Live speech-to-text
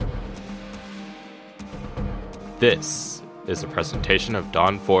This is a presentation of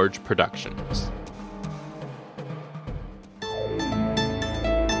Dawn Forge Productions.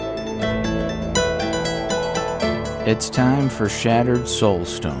 It's time for Shattered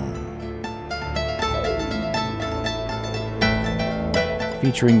Soulstone,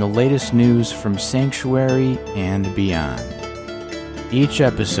 featuring the latest news from Sanctuary and beyond. Each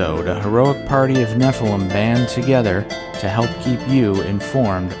episode, a heroic party of Nephilim band together to help keep you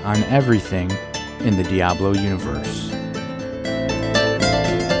informed on everything in the Diablo universe.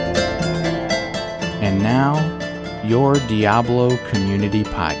 And now, your Diablo Community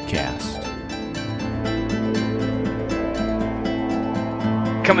Podcast.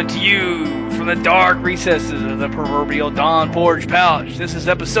 Coming to you from the dark recesses of the proverbial Dawn Forge pouch. This is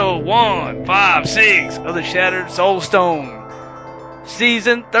episode 156 of the Shattered Soulstone.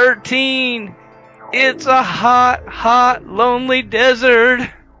 Season 13. It's a hot, hot, lonely desert.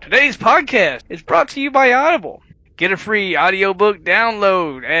 Today's podcast is brought to you by Audible. Get a free audiobook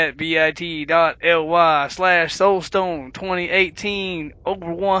download at bit.ly/Soulstone 2018.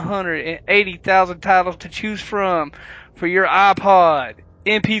 Over 180,000 titles to choose from for your iPod,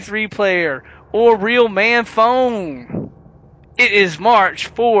 MP3 player, or real man phone. It is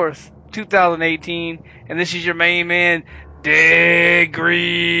March 4th, 2018, and this is your main man, Dead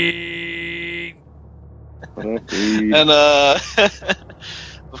Greed. And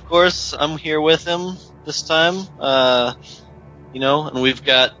of course I'm here with him this time. And we've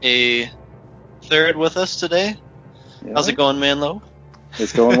got a third with us today. Yeah. How's it going, Manlo?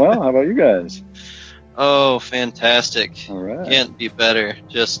 It's going well. How about you guys? Oh, fantastic. All right. Can't be better.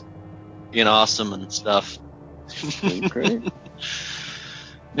 Just being awesome and stuff. Great.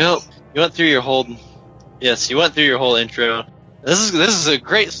 You went through your whole intro. This is a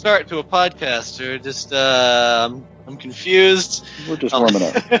great start to a podcast. We're just I'm confused. We're just warming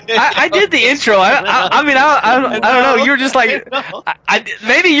up. I did the intro. I don't know. You were just like,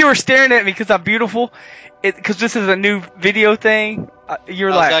 maybe you were staring at me because I'm beautiful. Because this is a new video thing. I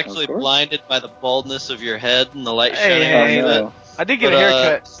was actually blinded by the baldness of your head and the light shining on it. I did get a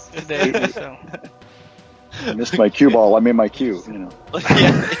haircut today, so. I missed my cue ball. I made my cue,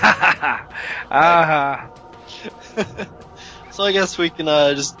 So I guess we can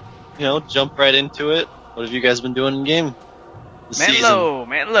just jump right into it. What have you guys been doing in game this season?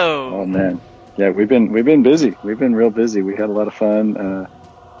 Manlo. Oh man, yeah, we've been busy. We've been real busy. We had a lot of fun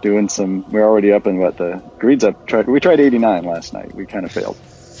doing some. We're already up in Greed's up. We tried 89 last night. We kind of failed,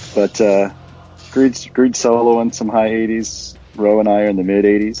 but Greed's soloing some high 80s. Ro and I are in the mid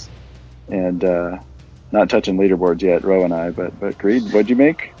 80s, and not touching leaderboards yet. Ro and I, but Greed, what'd you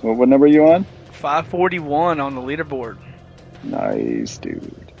make? What number are you on? 541 on the leaderboard. Nice,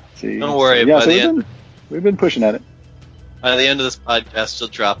 dude. See, don't worry. We've been pushing at it. By the end of this podcast, you'll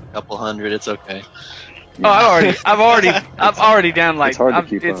drop a couple hundred. It's okay. Yeah. Oh, I'm already down. Like, it's hard to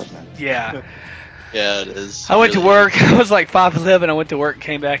keep up, man. Yeah. Yeah, it is. I went to work. I was like 5'11". I went to work,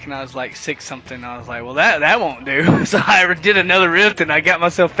 came back, and I was like 6 something. I was like, well, that won't do. So I did another rift, and I got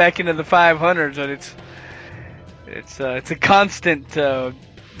myself back into the 500s. And it's a constant down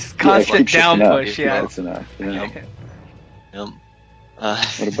push. Yeah. That's enough. Yeah. Yep.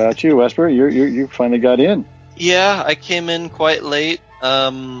 What about you, Wesper? You finally got in. Yeah, I came in quite late.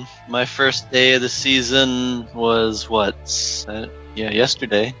 My first day of the season was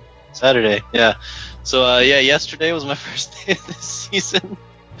yesterday. Saturday, yeah. So yesterday was my first day of the season.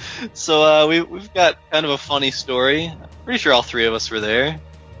 So we've got kind of a funny story. Pretty sure all three of us were there.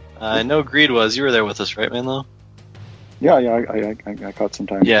 I know Greed was. You were there with us, right, Manlo? Yeah. I caught some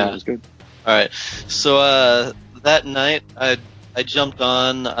time. Yeah, it was good. All right. So that night I jumped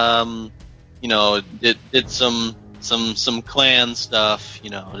on. Did some clan stuff.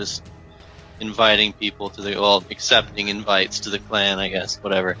 Just inviting people to accepting invites to the clan, I guess,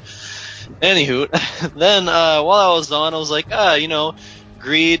 whatever. Anywho, then while I was on, I was like,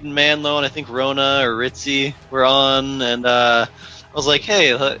 Greed and Manlo and I think Rona or Ritzy were on, and I was like,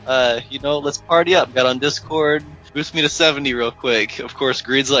 hey, let's party up. Got on Discord, boost me to 70 real quick. Of course,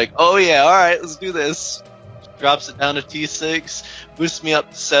 Greed's like, oh yeah, all right, let's do this. Drops it down to T6, boosts me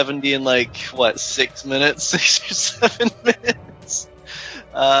up to 70 in 6 minutes, 6 or 7 minutes.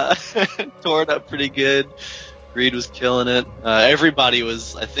 Tore it up pretty good. Greed was killing it. Everybody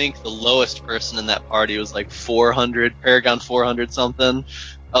was, I think the lowest person in that party was 400, Paragon 400 something,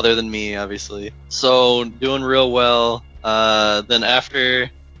 other than me, obviously. So, doing real well. Then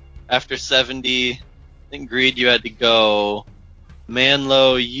after 70, I think Greed, you had to go.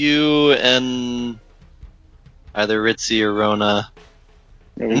 Manlo, you and either Ritzy or Rona.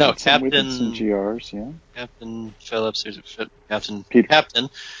 Yeah, Captain. We did some GRs, yeah. Captain Phillips, Captain Peter. Captain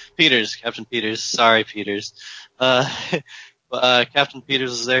Peters. Sorry, Peters. Captain Peters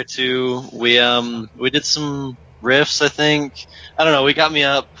was there too. We did some riffs, I think. I don't know. We got me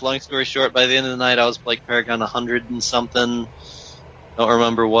up. Long story short, by the end of the night, I was like Paragon 100 and something. Don't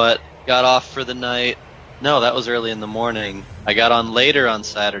remember what. Got off for the night. No, that was early in the morning. I got on later on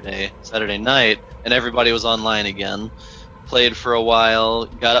Saturday night, and everybody was online again. Played for a while.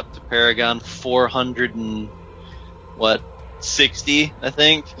 Got up to Paragon 460, I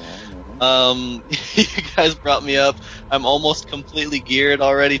think. You guys brought me up. I'm almost completely geared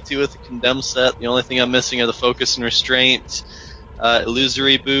already too with the condemned set. The only thing I'm missing are the focus and restraint,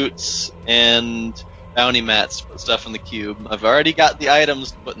 illusory boots, and bounty mats to put stuff in the cube. I've already got the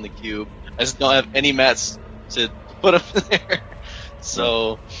items to put in the cube. I just don't have any mats to put them in there.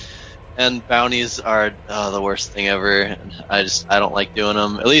 So, and bounties are the worst thing ever. And I don't like doing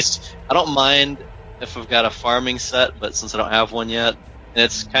them. At least I don't mind if I've got a farming set, but since I don't have one yet. And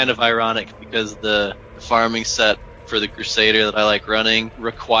it's kind of ironic because the farming set for the Crusader that I like running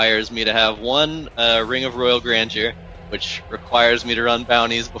requires me to have one Ring of Royal Grandeur, which requires me to run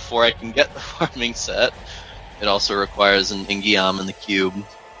bounties before I can get the farming set. It also requires an Ingiam in the cube,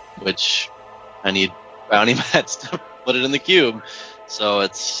 which I need bounty mats to put it in the cube. So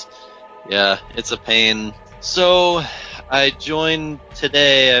it's a pain. So I joined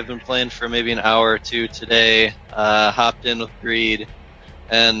today. I've been playing for maybe an hour or two today. Hopped in with Greed.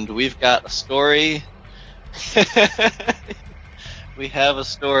 And we've got a story. We have a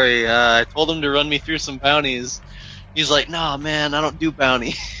story. I told him to run me through some bounties. He's like, "Nah, man, I don't do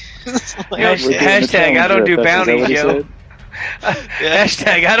bounty." Hashtag I don't do bounties, yo.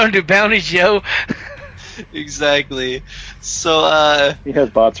 Hashtag I don't do bounties, yo. Exactly. So he has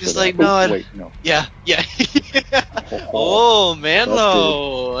bots for he's that. like, no. Yeah. Oh, man,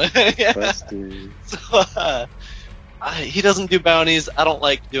 no. Busted. So, he doesn't do bounties. I don't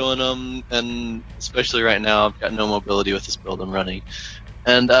like doing them, and especially right now, I've got no mobility with this build I'm running.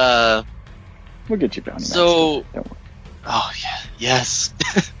 And we'll get you bounty. So, don't worry. Oh yeah, yes,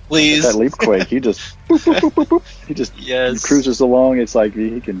 please. That leap quake, he just boop, boop, boop, boop, boop. He just he cruises along. It's like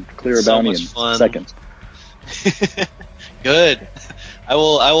he can clear a bounty in seconds. Good. I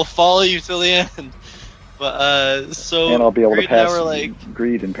will follow you till the end. But so and I'll be able to pass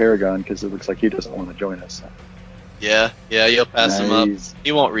Greed in Paragon because it looks like he doesn't want to join us. So. Yeah, you'll pass him up.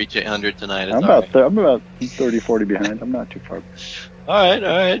 He won't reach 800 tonight. I'm about 30, 40 behind. I'm not too far. All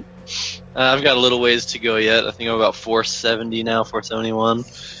right. I've got a little ways to go yet. I think I'm about 470 now, 471.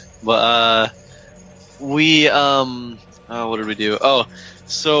 But we what did we do? Oh,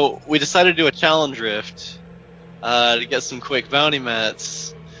 so we decided to do a challenge rift to get some quick bounty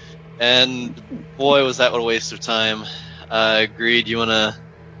mats, and boy, was that a waste of time. Greed, you wanna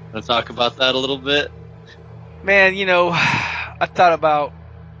talk about that a little bit? Man, I thought about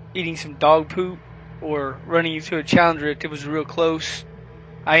eating some dog poop or running you through a challenge rift. It was real close.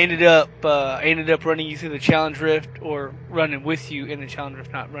 I ended up running you through the challenge rift, or running with you in the challenge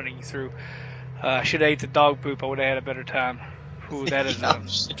rift, not running you through. I should have ate the dog poop. I would have had a better time. Ooh, that is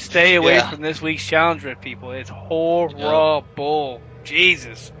stay away from this week's challenge rift, people. It's horrible. Yep.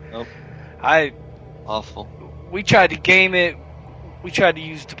 Jesus. Nope. Awful. We tried to game it. We tried to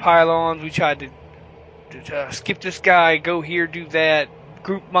use the pylons. We tried to skip this guy, go here, do that,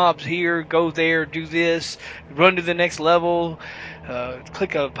 group mobs here, go there, do this, run to the next level,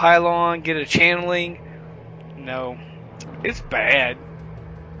 click a pylon, get a channeling. No, it's bad.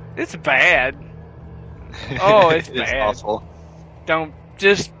 It's bad. Oh, it's bad. It's awful. Don't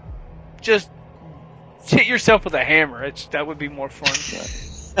just hit yourself with a hammer. That would be more fun.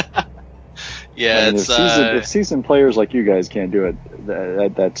 Yeah, I mean, if seasoned players like you guys can't do it,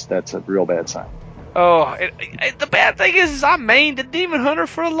 that's a real bad sign. Oh, the bad thing is I mained the Demon Hunter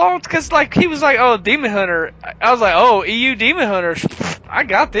for a long time, because he was like, oh, Demon Hunter. I was like, oh, EU Demon Hunter. I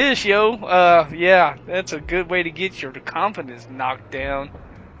got this, yo. Yeah, that's a good way to get your confidence knocked down.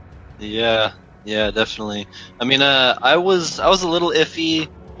 Yeah, definitely. I mean, I was a little iffy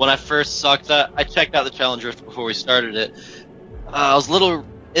when I first saw that. I checked out the challenge rift before we started it. I was a little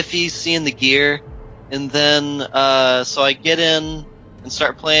iffy seeing the gear, and then so I get in and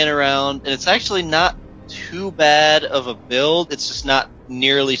start playing around, and it's actually not too bad of a build. It's just not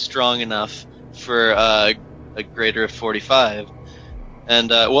nearly strong enough for a greater of 45.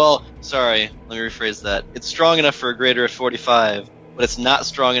 And sorry, let me rephrase that. It's strong enough for a greater of 45, but it's not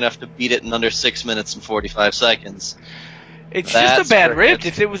strong enough to beat it in under 6 minutes and 45 seconds. It's just a bad rift.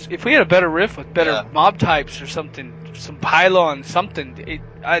 If we had a better rift with better mob types or something, some pylons, something, we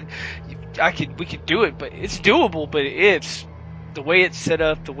could do it. But it's doable. But it's the way it's set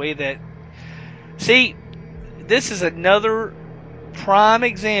up, the way that. See, this is another prime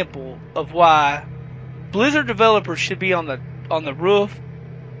example of why Blizzard developers should be on the roof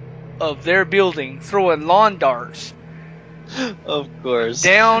of their building throwing lawn darts Of course.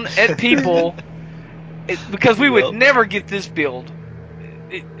 down at people because we would never get this build.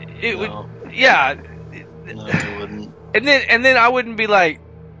 It No. would, yeah. No, it wouldn't. And then I wouldn't be like,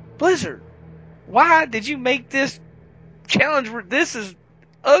 Blizzard, why did you make this challenge? This is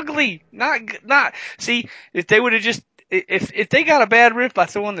ugly. Not. See, if they would have just, if they got a bad riff by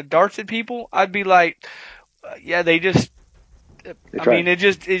throwing the darts at people, I'd be like, yeah, they just. I mean, it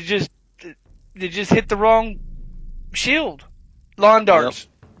just hit the wrong shield. Lawn darts.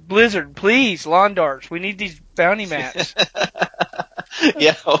 Blizzard, please, lawn darts. We need these bounty mats.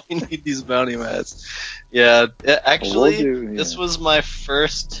 Yeah, we need these bounty mats. Yeah, actually, We'll do, this yeah. was my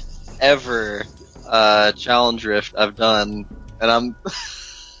first ever challenge rift I've done, and I'm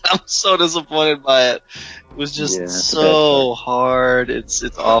I'm so disappointed by it. It was just Yeah, it's a so hard. It's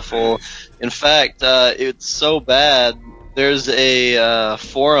awful. In fact, it's so bad. There's a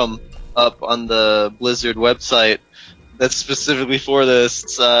forum up on the Blizzard website that's specifically for this.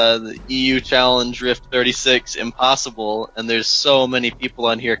 It's the EU Challenge Rift 36 Impossible, and there's so many people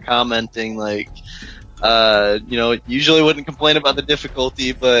on here commenting like, usually wouldn't complain about the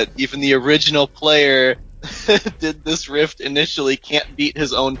difficulty, but even the original player did this rift initially can't beat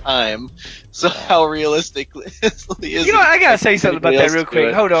his own time. So how realistic is it? I gotta say something about that real quick.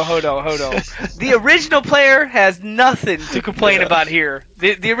 It. Hold on. The original player has nothing to complain about here.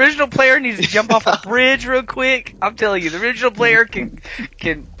 The original player needs to jump off a bridge real quick. I'm telling you, the original player can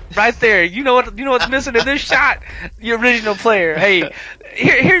right there. You know what's missing in this shot? The original player. Hey,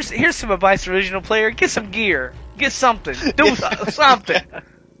 here's some advice, original player. Get some gear. Get something. Do something.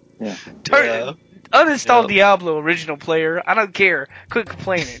 Yeah. Uninstall Diablo, original player. I don't care. Quit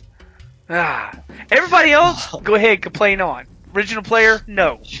complaining. Everybody else, go ahead, complain on. Original player,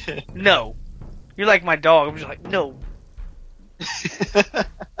 no. No. You're like my dog. I'm just like, no.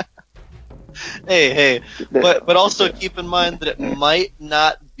 Hey, but also keep in mind that it might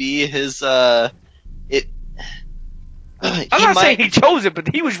not be his. I'm not saying he chose it,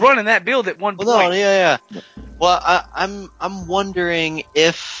 but he was running that build at one point. Well, no, yeah. Well, I'm wondering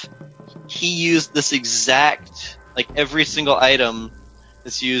if he used this exact, like every single item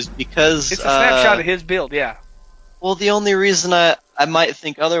is used because it's a snapshot of his build, yeah. Well, the only reason I might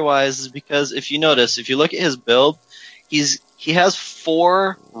think otherwise is because if you look at his build, he has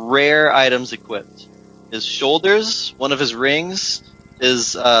 4 rare items equipped: his shoulders, one of his rings,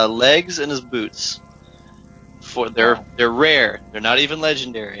 his legs, and his boots. They're rare. They're not even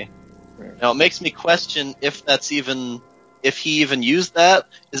legendary. Rare. Now it makes me question if he even used that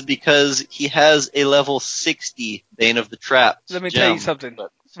is because he has a level 60 Bane of the Trapped. Let me gem. tell you something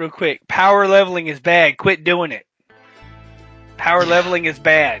real quick. Power leveling is bad. Quit doing it. Power leveling is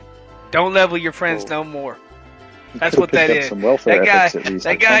bad. Don't level your friends no more. That's what that is. Some welfare That ethics at least,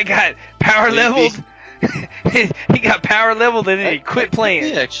 guy I think. got power leveled. He got power leveled and then he quit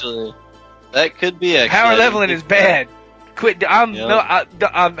playing. That could be actually. Power leveling is bad. Quit. I'm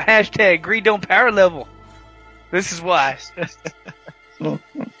hashtag greed don't power level. This is why.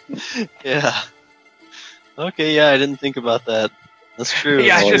 Yeah. Okay, yeah, I didn't think about that. That's true.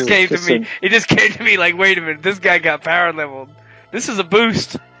 Yeah, it Well, just came to it's me. It just came to me like, wait a minute, this guy got power leveled. This is a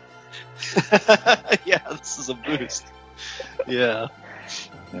boost. Yeah, this is a boost. Yeah.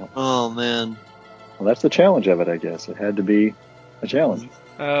 Yeah. Oh man. Well, that's the challenge of it, I guess. It had to be a challenge.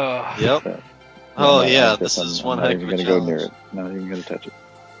 Oh. Yep. So, Oh I yeah, guess this I'm is one not heck even of a gonna go near challenge. it. Not even going to touch it.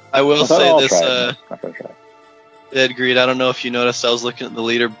 I will I thought say I'll this. try it. No, I'm not going to try it. Ed Greed, I don't know if you noticed, I was looking at the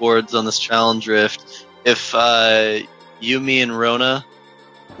leaderboards on this challenge rift. If you, me, and Rona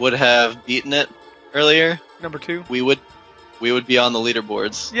would have beaten it earlier, Number 2. we would be on the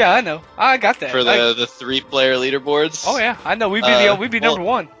leaderboards Yeah, I know. I got that. for the 3-player leaderboards. Oh yeah, I know. We'd be well, number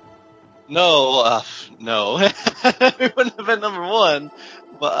 1. No, no, we wouldn't have been number 1.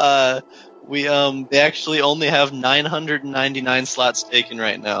 But they actually only have 999 slots taken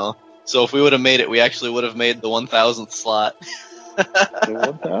right now. So if we would have made it, we actually would have made the 1,000th slot.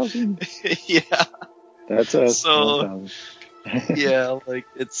 The 1,000? Yeah. That's us. So- 1,000. Yeah, like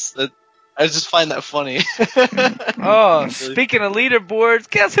I just find that funny. Oh, speaking of leaderboards,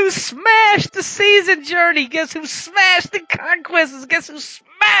 guess who smashed the season journey? Guess who smashed the conquests? Guess who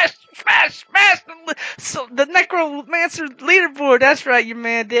smashed the Necromancer leaderboard? That's right, your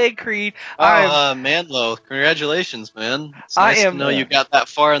man, Dead Creed. Manlo, congratulations, man. It's nice to know you got that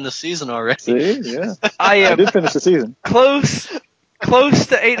far in the season already. See? Yeah. I I am did finish the season. close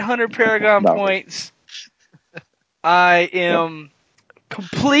to 800 Paragon No. points. I am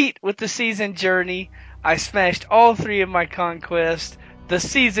complete with the season journey. I smashed all 3 of my conquests. The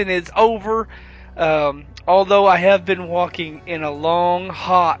season is over. Although I have been walking in a long,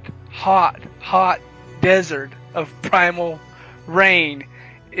 hot desert of primal rain.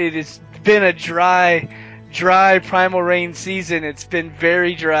 It has been a dry primal rain season. It's been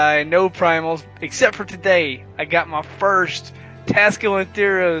very dry. No primals, except for today. I got my first Tasco and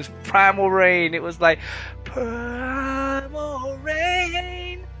Theros primal rain. It was like, primal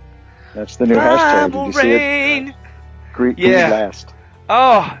rain. That's the new hashtag. Did you see it? Greed last.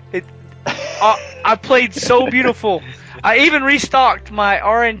 Oh, I played so beautiful. I even restocked my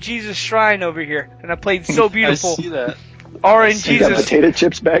RN Jesus shrine over here, and I played so beautiful. I see that. RN You got Jesus. potato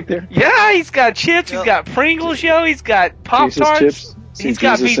chips back there? Yeah, he's got chips. He's got Pringles, yo. He's got Pop Jesus Tarts. chips. See He's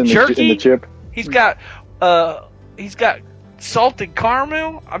got Jesus beef in the jerky. chip. He's got salted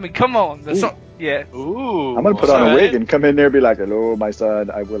caramel. I mean, come on. Yeah. Ooh. I'm gonna put on a wig and come in there and be like, "Hello, my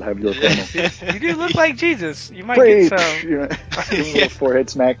son. I will have your caramel." You do look like Jesus. You might Pray. get some. You know, give him a little forehead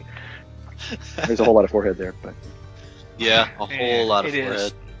smack. There's a whole lot of forehead there, but Yeah, a whole lot of it is.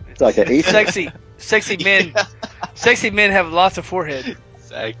 forehead. it's like an 8. Sexy men. Sexy men have lots of forehead.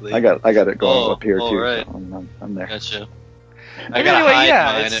 Exactly. I got it going up here too. right. So I'm there. Gotcha. But I gotta anyway, hide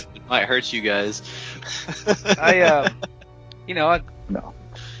yeah, mine. it's- It might hurt you guys. No.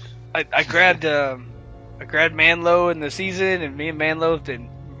 I grabbed Manlow in the season, and me and Manlow have been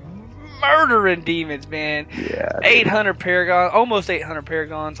murdering demons, man. Yeah. 800 Paragon, almost 800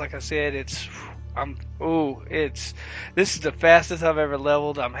 Paragons. Like I said, this is the fastest I've ever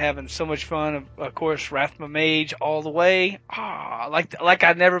leveled. I'm having so much fun. Of course, Rathma Mage all the way. Like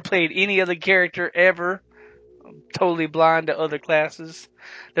I never played any other character ever. I'm totally blind to other classes.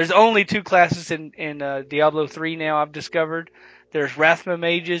 There's only 2 classes in Diablo 3 now I've discovered. There's Rathma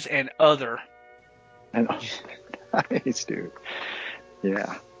Mages and other. And nice, dude.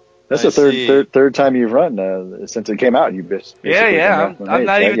 Yeah. That's I the see. third time you've run since it came out. You've basically Yeah. been I'm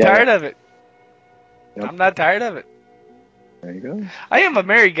not even tired of it. Yep. I'm not tired of it. There you go. I am a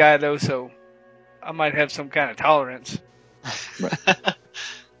married guy though, so I might have some kind of tolerance.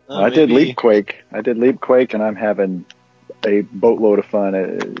 I did Leapquake. And I'm having a boatload of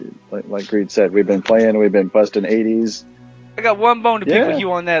fun. Like Greed said, we've been playing. We've been busting 80s. I got one bone to pick Yeah. with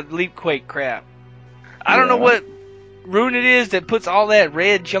you on that Leapquake crap. I don't know Yeah. what rune it is that puts all that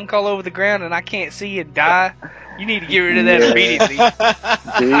red junk all over the ground and I can't see and die. You need to get rid of that Yeah. immediately.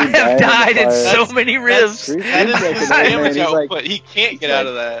 Dude, I have died in fire. so many ribs. Greed- That Greed's is like his an old man. damage He's like, output. He can't get out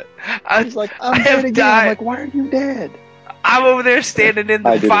of that. he's like, I I'm have dead again. died. I'm like, why are you dead? I'm over there standing in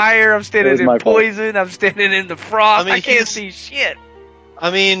I the did it. fire. I'm It standing was in my fault. poison. I'm standing in the frost. I mean, I can't he's- see shit.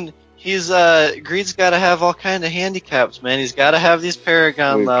 I mean, Greed's got to have all kind of handicaps, man. He's got to have these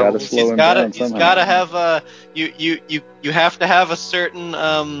Paragon We've gotta levels. slow He's him got down to somehow. have you have to have a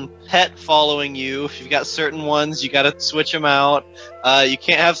certain pet following you. If you've got certain ones, you got to switch them out. You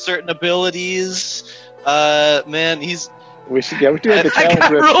can't have certain abilities. Man, We do have the I challenge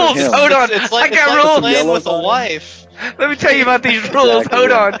got rift for rules. him. Hold on. it's like I got it's like rules. playing Yellows with a on him. wife. Let me tell you about these rules. Exactly, Hold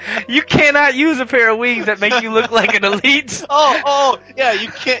yeah. on. You cannot use a pair of wings that make you look like an elite. Oh, yeah. You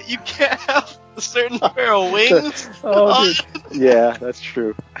can't have a certain pair of wings. Oh, dude. Yeah, that's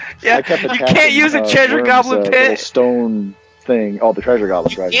true. Yeah, I kept you attacking, can't use a treasure Worm's, goblin little pet. stone thing. Oh, the treasure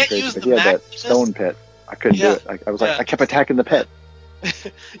goblin drives me can't crazy. use But the he had that Maximus. stone pet. I couldn't Yeah. do it. I was like, Yeah. I kept attacking the pet.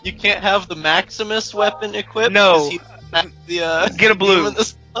 You can't have the Maximus weapon equipped. No. because the Get a blue. demon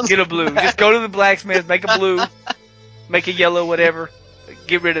this- Get a blue. Just go to the blacksmith, make a blue, make a yellow, whatever.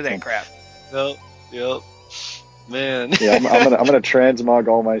 Get rid of that crap. Yep. Man. Yeah, I'm gonna transmog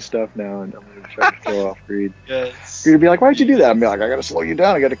all my stuff now, and I'm gonna try to throw off Greed. Yes. Greed would be like, "Why'd you do that?" I'm like, "I gotta slow you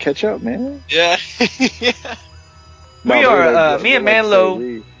down. I gotta catch up, man." Yeah. Yeah. Me and Manlow-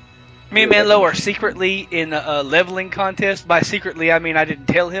 Me Me and Manlow are secretly in a leveling contest. By secretly, I mean I didn't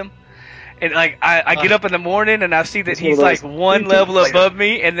tell him. And like I get up in the morning and I see that It's one he's of like those- one level above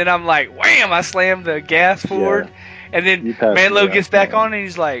me, and then I'm like, wham! I slam the gas forward, and then You passed Manlow me gets out, back man. on, and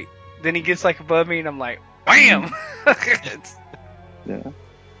he's like, then he gets like above me, and I'm like, wham! Yeah.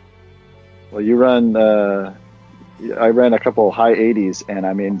 Well, you run. I ran a couple high 80s, and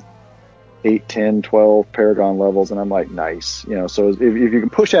I mean, 8, 10, 12 Paragon levels, and I'm like, nice. So if you can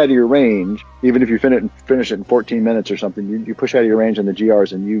push out of your range, even if you finish it in 14 minutes or something, you push out of your range in the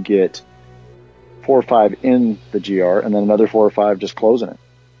GRs, and you get 4 or 5 in the GR, and then another 4 or 5 just closing it.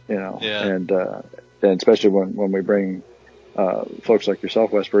 Yeah. And especially when we bring folks like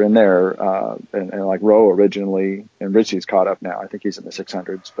yourself, Wesper, in there, and like Roe originally, and Ritchie's caught up now. I think he's in the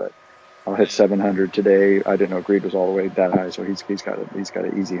 600s, but I'll hit 700 today. I didn't know Greed was all the way that high, so he's got an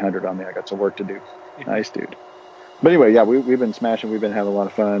easy 100 on me. I got some work to do. Nice dude. But anyway, yeah, we've been smashing. We've been having a lot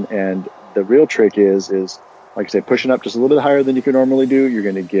of fun, and the real trick is like I said, pushing up just a little bit higher than you could normally do. You're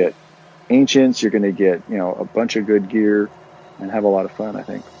going to get ancients. You're going to get a bunch of good gear, and have a lot of fun. I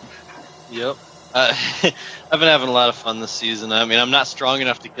think. Yep. I've been having a lot of fun this season. I mean, I'm not strong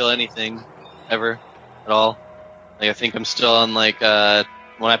enough to kill anything ever at all. Like, I think I'm still on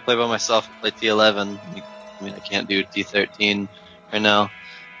when I play by myself, I play T11. I mean, I can't do T13 right now.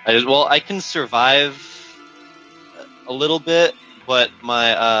 I can survive a little bit, but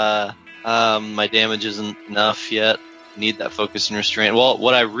my my damage isn't enough yet. I need that focus and restraint. Well,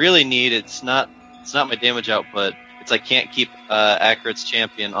 what I really need, it's not my damage output. It's I can't keep Akarat's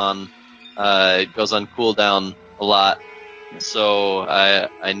champion on. It goes on cooldown a lot, so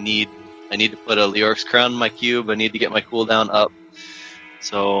I need to put a Leoric's Crown in my cube. I need to get my cooldown up.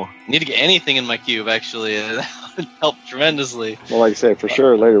 So I need to get anything in my cube, actually. That would help tremendously. Well, like I say, for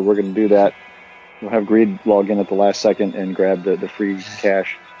sure, later we're going to do that. We'll have Greed log in at the last second and grab the free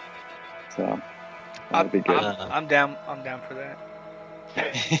cash. So that'd be good. I'm down for that.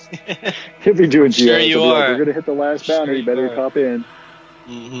 He'll be doing sure GLs. you We're are. going to hit the last boundary. You better pop in.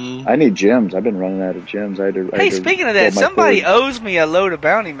 Mm-hmm. I need gems. I've been running out of gems. Hey, speaking of that, somebody owes me a load of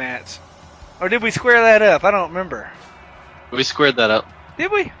bounty mats. Or did we square that up? I don't remember. We squared that up.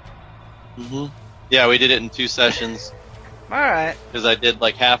 Did we? Mm-hmm. Yeah, we did it in 2 sessions. All right. Because I did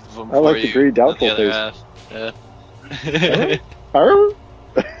like half of them I for like you. the Greed doubtful the other face. half. Yeah. Arr?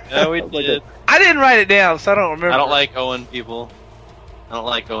 Yeah, we Like did. I didn't write it down, so I don't remember. I don't like owing people.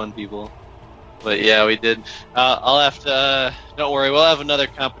 But yeah, we did. I'll have to. Don't worry, we'll have another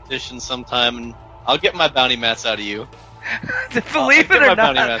competition sometime, and I'll get my bounty mats out of you. Believe it or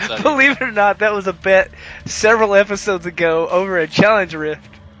not, that was a bet several episodes ago over a challenge rift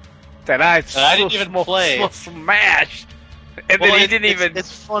that I didn't even play. Smashed, and then he didn't even.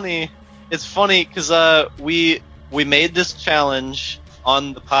 It's funny. It's funny because we made this challenge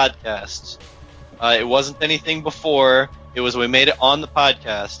on the podcast. It wasn't anything before. It was we made it on the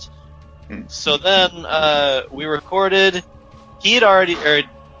podcast. So then we recorded. He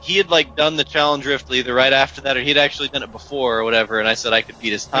had like done the challenge rift either right after that or he'd actually done it before or whatever. And I said I could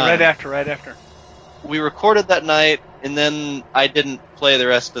beat his time. Right after. We recorded that night, and then I didn't play the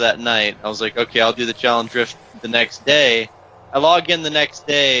rest of that night. I was like, okay, I'll do the challenge rift the next day. I log in the next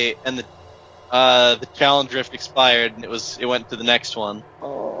day, and the challenge rift expired, and it went to the next one.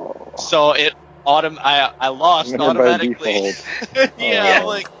 Oh. So I lost automatically. Yeah, I'm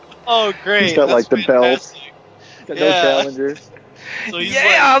like, oh great. He's got that's like the belt. fantastic. No challengers. So he's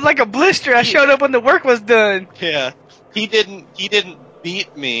I was like a blister. I showed up when the work was done. yeah. He didn't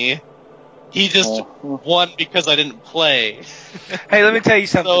beat me. He just won because I didn't play. Hey, let me tell you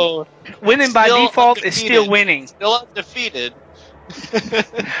something. So winning by default is still winning. Still undefeated.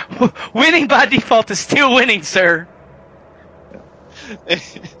 Winning by default is still winning, sir.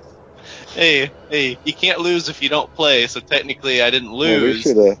 Hey, you can't lose if you don't play. So technically, I didn't lose.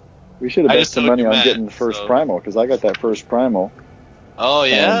 Well, we should have I bet just some owed money you on mats, getting the first so- primal because I got that first primal. Oh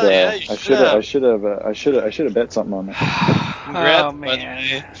yeah, And, you I should should have bet something on that. Congrats, Oh, by the man.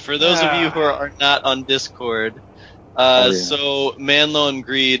 way. For those of you who are not on Discord, yeah. so Manlo and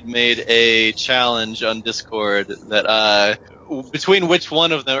Greed made a challenge on Discord that between which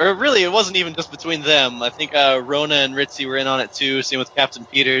one of them, or really it wasn't even just between them. I think Rona and Ritzy were in on it too. Same with Captain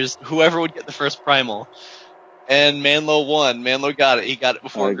Peters. Whoever would get the first primal. And Manlo won. Manlo got it. He got it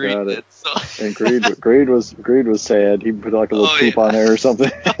before I Greed got did. it. So. And Greed was sad. He put like a little poop on there or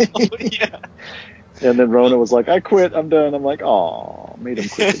something. Oh, yeah. And then Rona was like, "I quit. I'm done." I'm like, "Oh, made him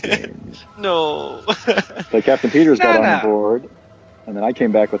quit the game." No. But Captain Peters got No. on board, and then I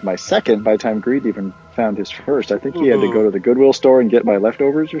came back with my second. By the time Greed even found his first, I think he had to go to the Goodwill store and get my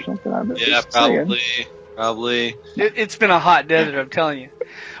leftovers or something. I'm Yeah, just saying. probably. It's been a hot desert, I'm telling you.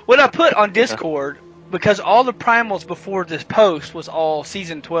 What I put on Discord, because all the primals before this post was all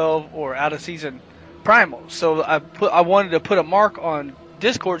season 12 or out of season primals. So I wanted to put a mark on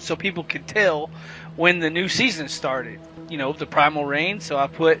Discord so people could tell when the new season started. You know, the primal reign. So I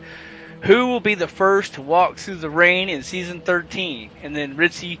put who will be the first to walk through the rain in season 13. And then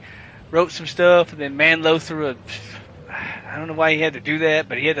Ritzy wrote some stuff, and then Manlo threw I don't know why he had to do that,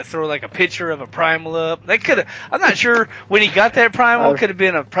 but he had to throw like a picture of a primal up. I'm not sure when he got that primal. It could have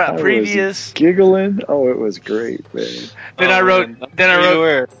been a I previous. was giggling. Oh, it was great, man.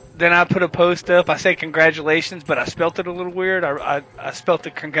 Then I put a post up. I said congratulations, but I spelt it a little weird. I spelt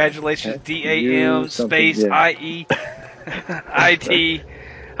the congratulations DAM space IE IT.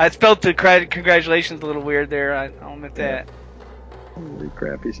 I spelt the congratulations a little weird there. I'll admit that. Holy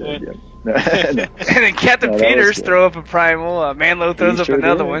crap, he said, yeah. And then Captain Peters throw up a primal. Manlo throws up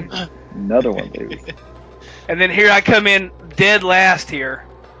another one. Another one, baby. And then here I come in dead last here.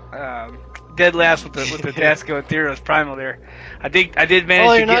 dead last with the Dasco and Theros Primal there. I did manage to get one.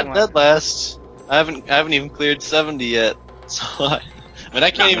 Oh, you're not dead last. I haven't even cleared 70 yet. So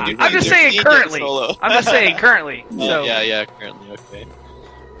I can't even do. I'm just saying currently. I'm just saying currently. So. Yeah, currently. Okay.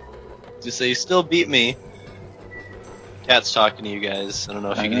 Just say you still beat me. Cat's talking to you guys. I don't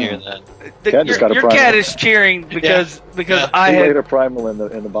know if you can hear that. Cat just got a your primal. cat is cheering because I He had laid a primal in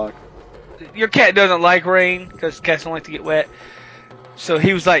the box. Your cat doesn't like rain because cats don't like to get wet. So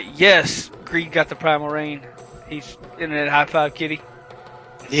he was like, "Yes, Greed got the primal rain." He's in that high five, kitty.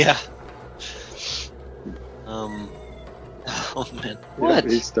 Yeah. Oh man. What?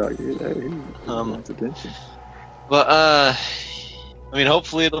 He's stuck. He wants attention. But I mean,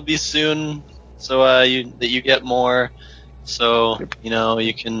 hopefully it'll be soon, so that you get more, so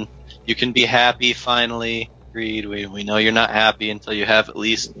you can be happy finally. Greed. We know you're not happy until you have at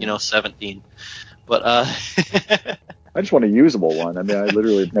least 17. But I just want a usable one. I mean, I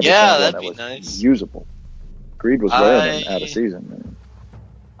literally never found one that was nice. usable. Greed was rare out of season.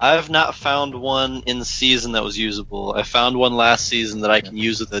 I've not found one in the season that was usable. I found one last season that I can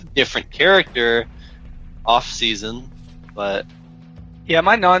use with a different character off season, but yeah,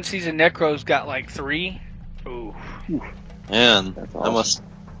 my non-season Necro's got like 3. Ooh, man, That's awesome.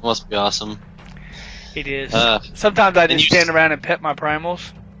 that must be awesome. it is. Sometimes I just you stand around and pet my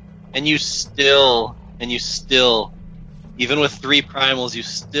primals. And you still, even with 3 primals, you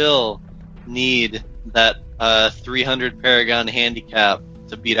still need that 300 Paragon handicap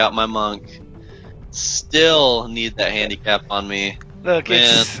to beat out my monk. Still need that handicap on me. Look,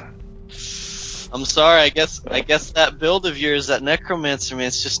 Man. I'm sorry, I guess that build of yours, that Necromancer, man,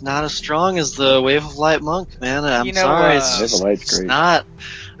 it's just not as strong as the Wave of Light monk, man. I'm sorry, it's Wave of Light's just great. not.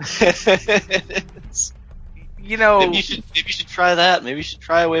 Maybe you should try that. Maybe you should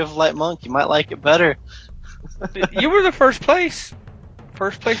try a Wave of Light monk. You might like it better. you were the first place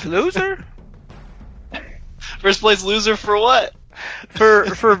loser First place loser for what? for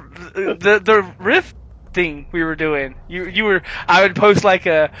the rift thing we were doing. I would post like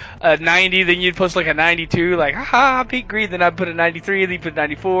a 90, then you'd post like a 92, like haha, I beat Greed, then I'd put a 93, then you put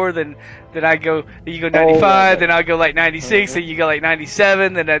 94, then you go 95, then I'd go like 96, then you go like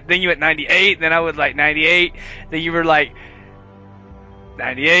 97, then you went 98, then I would like 98, then you were like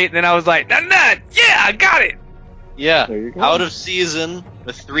 98, then I was like, nah, yeah, I got it. Yeah, There you go. out of season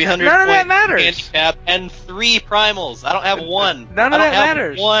with 300 None of that point matters. handicap and 3 primals. I don't have one. None of that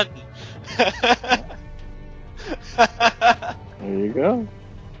matters. One. There you go.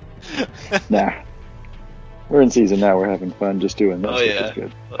 Nah. We're in season now. We're having fun just doing this, Oh, which yeah. is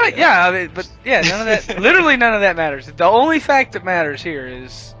good. But yeah, I mean, none of that. Literally, none of that matters. The only fact that matters here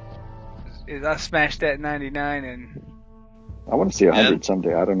is I smashed that 99, and I want to see 100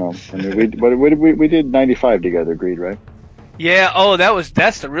 someday. I don't know. I mean, we did 95 together, Greed, right? yeah. Oh,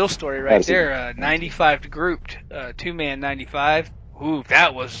 that's the real story right That's it. there. 95 grouped, 2-man 95. Ooh,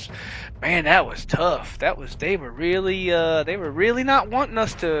 that was tough. They were really not wanting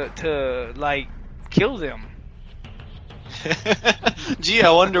us to like kill them. Gee, I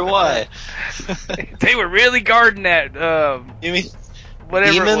wonder why. They were really guarding that. You mean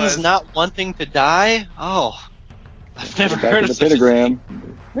Whatever it demons was. not wanting to die? Oh, I've never Back heard in of the such a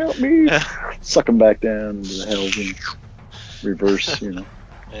pentagram. Help me. thing. Suck them back down into the hells and reverse, Man.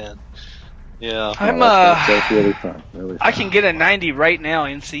 Yeah. That's really fun. Really fun. I can get a 90 right now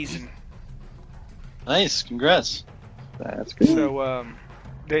in season. Nice. Congrats. That's good. So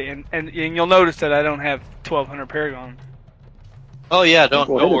and you'll notice that I don't have 1200 Paragon. Oh yeah, Well,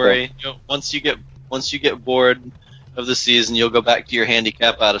 don't hit it, worry. Once you get bored of the season, you'll go back to your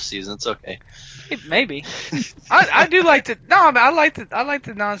handicap out of season. It's okay. Maybe. I do like the I like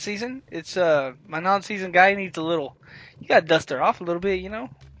the non-season. It's my non-season guy needs a little. You gotta dust her off a little bit, You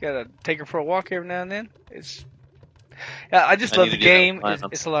gotta take her for a walk every now and then. I just love need the to do that game. with mine.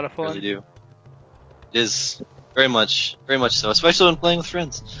 It's a lot of I fun. really do. It is very much so, especially when playing with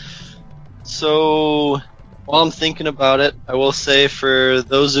friends. So, while I'm thinking about it, I will say for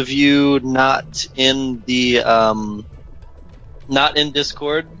those of you not in the not in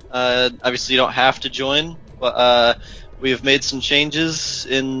Discord, obviously you don't have to join, but we have made some changes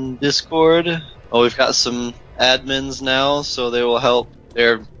in Discord. Oh, we've got some admins now, so they will help.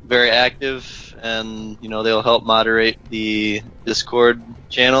 They're very active, and they'll help moderate the Discord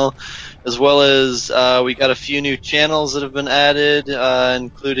channel, as well as we got a few new channels that have been added,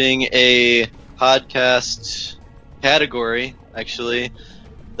 including a podcast category, actually,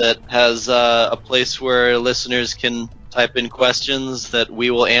 that has a place where listeners can type in questions that we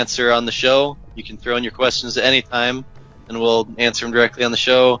will answer on the show. You can throw in your questions at any time, and we'll answer them directly on the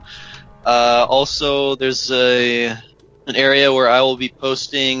show. Also, there's a an area where I will be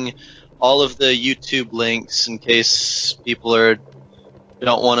posting all of the YouTube links in case people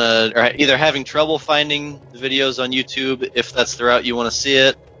don't want to, or either having trouble finding the videos on YouTube if that's the route you want to see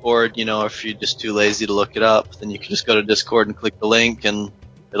it, or if you're just too lazy to look it up, then you can just go to Discord and click the link and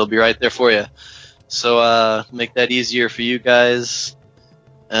it'll be right there for you. So make that easier for you guys.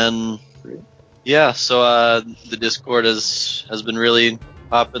 And yeah, so the Discord has been really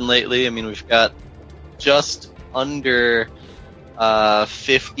popping lately. I mean, we've got just under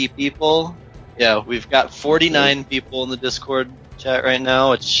 50 people. Yeah, we've got 49 people in the Discord chat right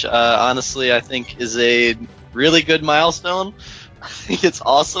now, which honestly I think is a really good milestone. I think it's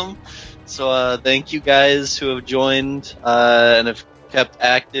awesome. So thank you guys who have joined and have kept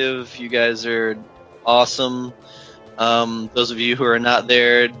active. You guys are awesome. Those of you who are not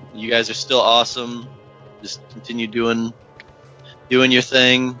there, you guys are still awesome. Just continue doing your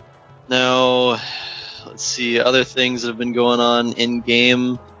thing. Now, let's see, other things that have been going on in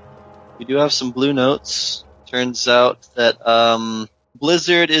game. We do have some blue notes. Turns out that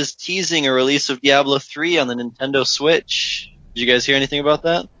Blizzard is teasing a release of Diablo 3 on the Nintendo Switch. Did you guys hear anything about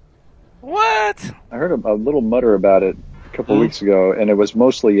that? What? I heard a little mutter about it a couple of weeks ago, and it was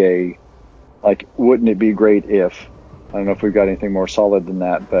mostly wouldn't it be great if? I don't know if we've got anything more solid than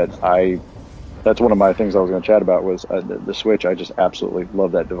that, but that's one of my things I was going to chat about was the Switch. I just absolutely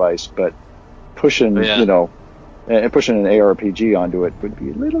love that device, but pushing, and pushing an ARPG onto it would be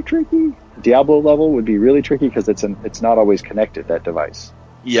a little tricky. Diablo level would be really tricky because it's not always connected, that device.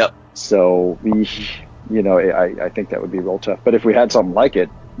 Yep. So I think that would be real tough. But if we had something like it,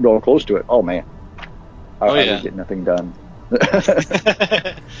 real close to it, oh man, I would get nothing done.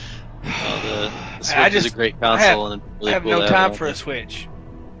 The Switch is a great console. I have no time for a Switch.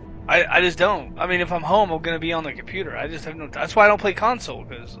 I just don't. I mean, if I'm home, I'm going to be on the computer. I just have no. That's why I don't play console,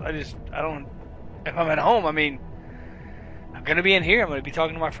 because I don't. If I'm at home, I mean, I'm going to be in here. I'm going to be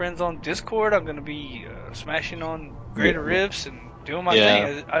talking to my friends on Discord. I'm going to be smashing on Greater Rifts and doing my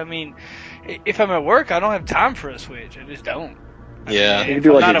thing. I mean, if I'm at work, I don't have time for a Switch. I just don't. Yeah. You can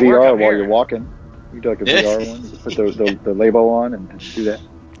do like a VR while you're walking. You can do like a VR one. You put the Labo on and do that.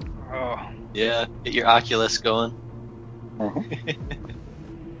 Oh. Yeah, get your Oculus going. Uh-huh.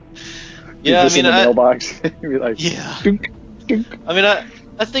 Yeah, I mean, in the mailbox. You'd be like, yeah. Dunk, dunk. I mean,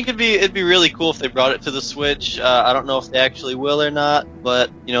 I think it'd be really cool if they brought it to the Switch. I don't know if they actually will or not, but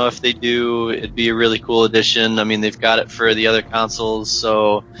if they do, it'd be a really cool addition. I mean, they've got it for the other consoles,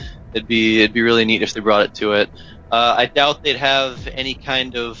 so it'd be really neat if they brought it to it. I doubt they'd have any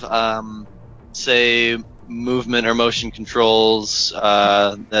kind of say movement or motion controls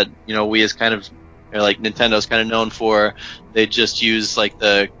that we as kind of, or like Nintendo's kind of known for. They just use like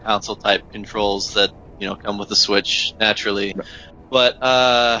the console type controls that come with the Switch naturally. But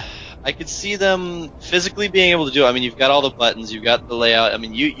I could see them physically being able to do it. I mean, you've got all the buttons, you've got the layout. I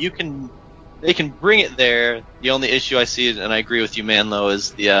mean, they can bring it there. The only issue I see, and I agree with you, Manlo,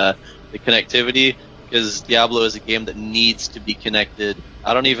 is the connectivity. Because Diablo is a game that needs to be connected.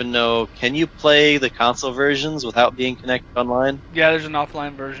 I don't even know. Can you play the console versions without being connected online? Yeah, there's an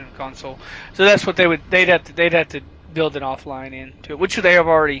offline version of console. So that's what they'd have to build an offline into it, which they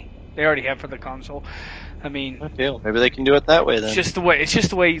already have for the console. I mean, okay, well, maybe they can do it that way then. It's just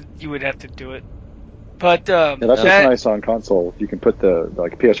the way you would have to do it. But that's what's nice on console. You can put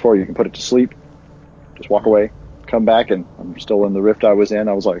like PS4, you can put it to sleep, just walk away, come back, and I'm still in the Rift I was in.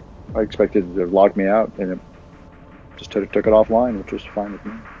 I was like, I expected it to log me out, and it just took it offline, which was fine with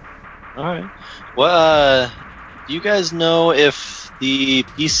me. All right. Well, do you guys know if the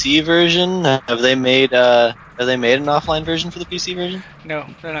PC version have they made an offline version for the PC version? No,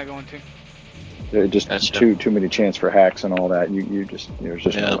 they're not going to. Just too many chance for hacks and all that. There's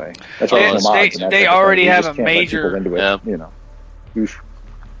just no way. That's why they already have a major.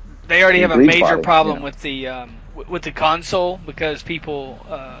 They already have a major problem with the console because people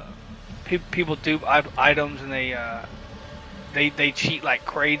dupe items and they cheat like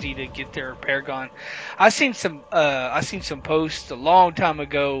crazy to get their Paragon. I seen some posts a long time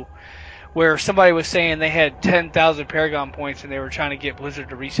ago where somebody was saying they had 10,000 Paragon points and they were trying to get Blizzard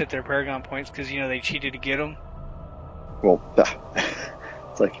to reset their Paragon points because they cheated to get them. Well,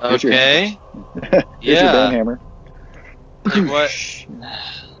 it's like okay, here's your bone hammer. What?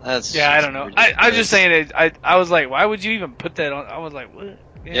 That's I don't know. I'm just saying it. I was like, why would you even put that on? I was like, what? It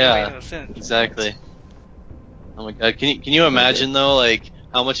makes no sense. Exactly. Oh my god, can you imagine though, like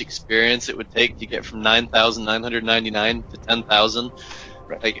how much experience it would take to get from 9,999 to 10,000?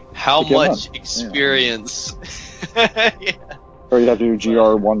 Right. Like how much experience? Yeah. Or you'd have to do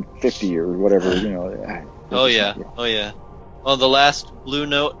GR 150 or whatever, Oh yeah. Well, the last blue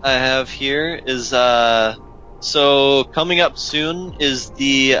note I have here is So coming up soon is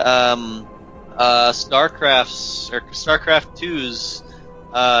the StarCraft 2's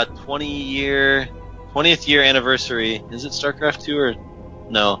 20th year anniversary. Is it StarCraft 2 or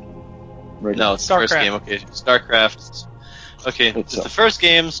no? No, it's the first game. Okay, StarCraft. Okay, it's the first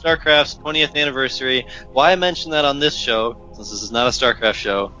game, StarCraft's 20th anniversary. Why I mention that on this show, since this is not a StarCraft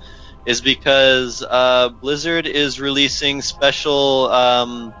show, is because Blizzard is releasing special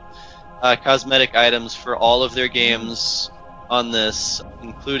cosmetic items for all of their games on this,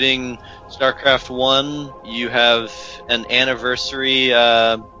 including StarCraft 1. You have an anniversary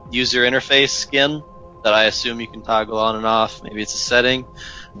user interface skin that I assume you can toggle on and off. Maybe it's a setting.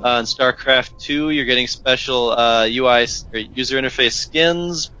 In StarCraft 2, you're getting special UI or user interface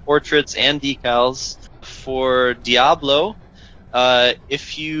skins, portraits, and decals. For Diablo,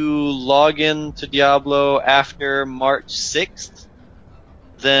 if you log in to Diablo after March 6th,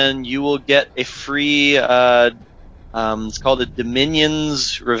 then you will get a free, it's called a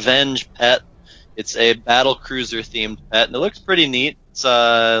Dominion's Revenge pet. It's a battle cruiser themed pet, and it looks pretty neat.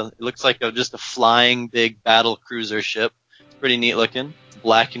 It looks like just a flying big battle cruiser ship. It's pretty neat looking. It's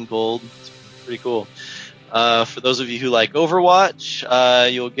black and gold. It's pretty cool. For those of you who like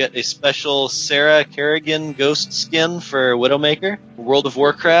Overwatch, you'll get a special Sarah Kerrigan ghost skin for Widowmaker. World of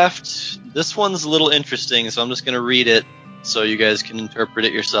Warcraft, this one's a little interesting, so I'm just going to read it so you guys can interpret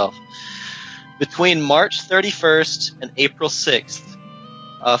it yourself. Between March 31st and April 6th,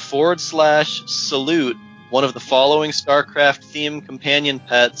 /salute one of the following StarCraft-themed companion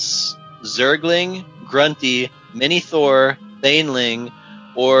pets: Zergling, Grunty, Mini Thor, Baneling,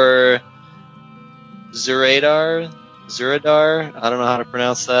 or Zuradar, I don't know how to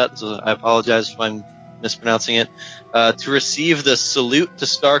pronounce that, so I apologize if I'm mispronouncing it, to receive the Salute to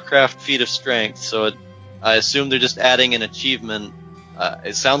StarCraft Feat of Strength. So I assume they're just adding an achievement.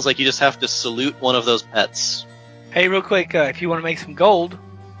 It sounds like you just have to salute one of those pets. Hey, real quick, if you want to make some gold,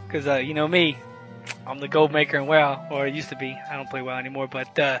 because you know me, I'm the gold maker in WoW, or I used to be. I don't play WoW anymore,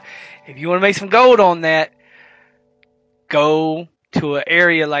 but if you want to make some gold on that, go to an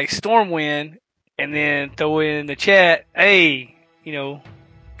area like Stormwind and then throw in the chat, hey,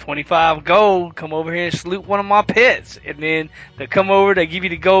 25 gold, come over here and salute one of my pets. And then they'll come over, they give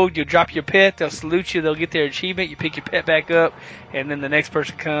you the gold, you'll drop your pet, they'll salute you, they'll get their achievement, you pick your pet back up, and then the next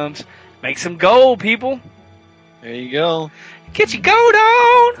person comes. Make some gold, people. There you go. Get your gold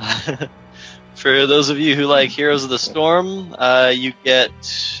on! For those of you who like Heroes of the Storm, you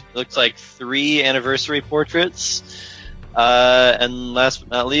get, looks like 3 anniversary portraits. And last but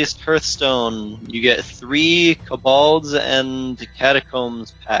not least, Hearthstone. You get 3 Cabalds and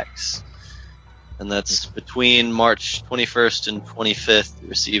Catacombs packs. And that's between March 21st and 25th. You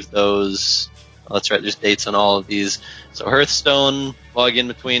receive those. Oh, that's right, there's dates on all of these. So Hearthstone, log in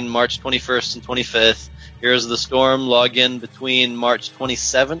between March 21st and 25th. Heroes of the Storm, log in between March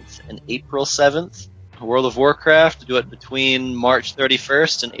 27th and April 7th. World of Warcraft, do it between March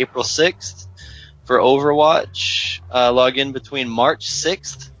 31st and April 6th. For Overwatch, log in between March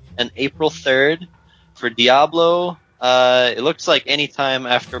 6th and April 3rd. For Diablo, it looks like any time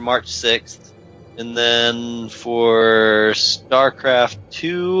after March 6th. And then for StarCraft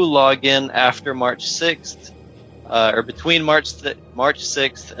 2, log in after March 6th, or between March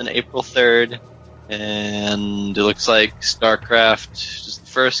 6th and April 3rd. And it looks like StarCraft, just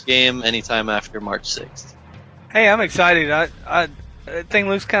the first game, anytime after March 6th. Hey, I'm excited. That thing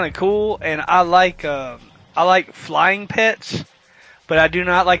looks kind of cool, and I like flying pets, but I do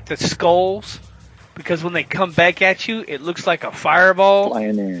not like the skulls, because when they come back at you, it looks like a fireball.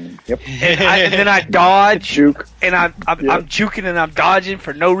 Flying in. Yep. And then I dodge, Juke. and I'm juking and I'm dodging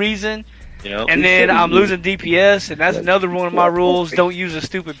for no reason, Yep. and then I'm losing DPS, and that's another one of my rules. Don't use a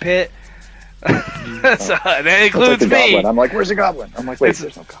stupid pet. So, that includes me. Goblin. I'm like, where's the goblin? I'm like, wait,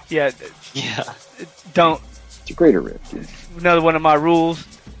 there's no goblin. Yeah. Don't. It's a greater rift. Yeah. Another one of my rules: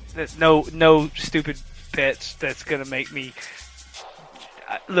 that no stupid pets. That's gonna make me.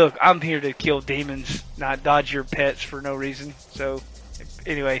 Look, I'm here to kill demons, not dodge your pets for no reason. So,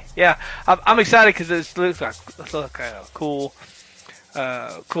 anyway, yeah, I'm excited because it looks like a cool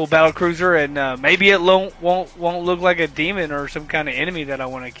battle cruiser, and maybe it won't look like a demon or some kind of enemy that I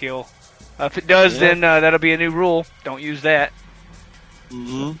want to kill. If it does, then that'll be a new rule. Don't use that.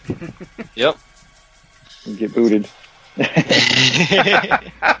 Mm-hmm. Yep. You get booted.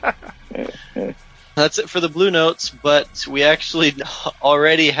 That's it for the Blue Notes, but we actually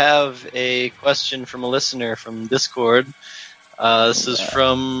already have a question from a listener from Discord. This is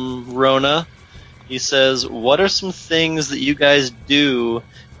from Rona. He says, what are some things that you guys do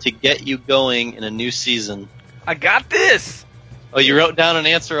to get you going in a new season? I got this! Oh, you wrote down an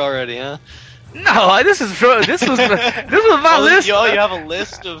answer already, huh? No, this was my list. You have a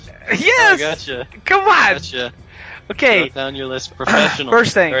list of. Yes. Oh, gotcha. Come on. Gotcha. Okay. Wrote down your list. Professional.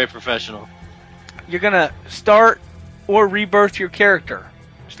 First thing. Very professional. You're gonna start or rebirth your character.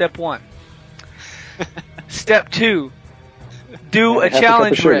 Step 1. Step 2. Do a Half a cup of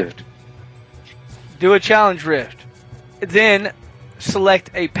challenge sugar. rift. Do a challenge rift. Then select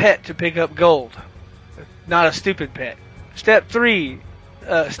a pet to pick up gold. Not a stupid pet. Step 3.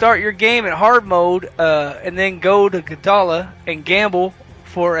 Start your game in hard mode, and then go to Gadala and gamble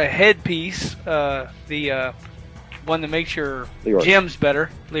for a headpiece, the one that makes your Leoric. gems better,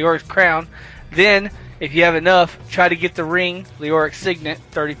 Leoric's crown. Then, if you have enough, try to get the ring, Leoric's signet,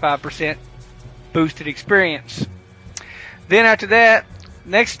 35% boosted experience. Then after that,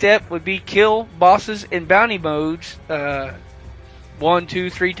 next step would be kill bosses in bounty modes, 1, 2,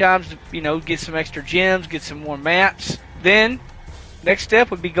 3 times, get some extra gems, get some more mats. Then, next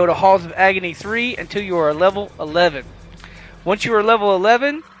step would be go to Halls of Agony 3 until you are level 11. Once you are level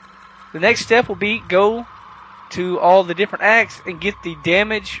 11, the next step will be go to all the different acts and get the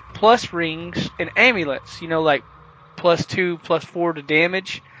damage plus rings and amulets, like +2, +4 to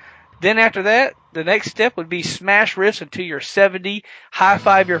damage. Then after that, the next step would be smash rifts until you're 70, high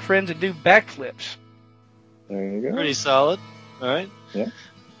five your friends and do backflips. There you go. Pretty solid. All right. Yeah.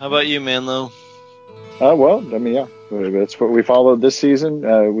 How about you, Manlo? Well, I mean, yeah, that's what we followed this season.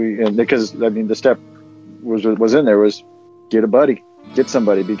 Because the step was in there was get a buddy, get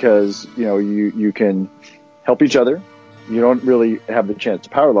somebody, because you can help each other. You don't really have the chance to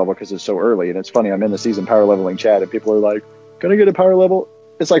power level because it's so early. And it's funny, I'm in the season power leveling chat, and people are like, "Gonna get a power level?"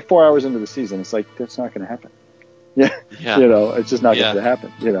 It's like 4 hours into the season. It's like that's not going to happen. Yeah. It's just not going to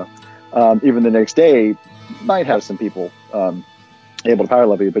happen. Even the next day might have some people able to power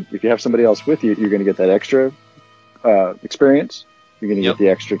level you, but if you have somebody else with you, you're going to get that extra experience. You're going to get the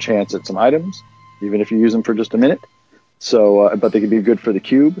extra chance at some items, even if you use them for just a minute. So, but they can be good for the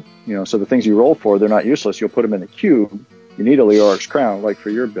cube. So the things you roll for, they're not useless. You'll put them in the cube. You need a Leoric's crown, like for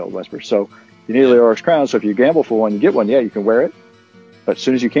your build, Wesper. So you need a Leoric's crown. So if you gamble for one, you get one. Yeah, you can wear it. But as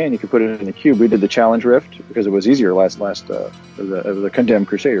soon as you can put it in the cube. We did the challenge rift because it was easier last the Condemned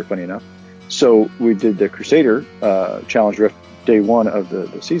Crusader, funny enough. So we did the Crusader challenge rift day 1 of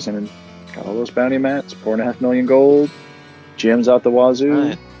the season and got all those bounty mats, 4.5 million gold, gems out the wazoo.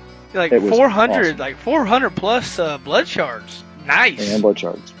 Right. Like It was 400, awesome. like 400 plus blood shards. Nice. And blood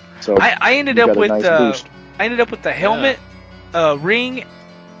shards. So I ended you up got a with nice boost. I ended up with the helmet, ring,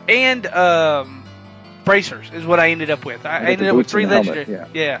 and bracers is what I ended up with. I You got ended the up with boots 3 and the helmet, legendaries.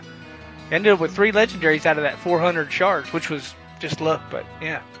 yeah. I ended up with 3 legendaries out of that 400 shards, which was just luck. But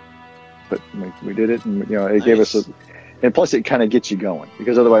yeah, But we did it, and it gave us and plus it kind of gets you going,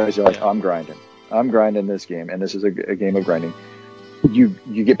 because otherwise you're like, I'm grinding this game, and this is a game of grinding. You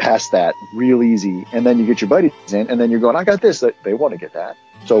get past that real easy, and then you get your buddies in, and then you're going, I got this. They want to get that.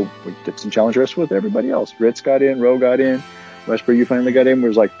 So we did some challenge rifts with everybody else. Ritz got in, Ro got in, Wesper, you finally got in. We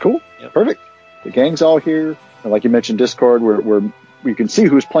was like, cool, perfect. The gang's all here. And like you mentioned, Discord, where we can see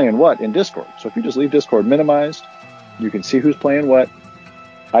who's playing what in Discord. So if you just leave Discord minimized, you can see who's playing what.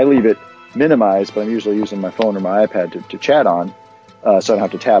 I leave it minimized, but I'm usually using my phone or my iPad to chat on, so I don't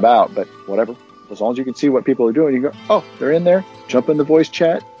have to tab out, but whatever. As long as you can see what people are doing, you go, oh, they're in there, jump in the voice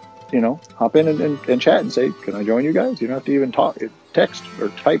chat, hop in and chat and say, can I join you guys? You don't have to even text or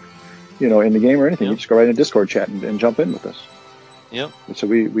type, in the game or anything. You just go right in Discord chat and jump in with us. Yep. And so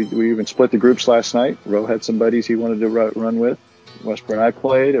we even split the groups last night. Ro had some buddies he wanted to run with. Wesper and I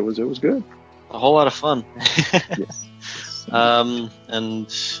played. It was good. A whole lot of fun. Yes. And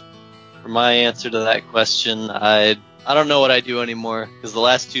for my answer to that question, I don't know what I do anymore, because the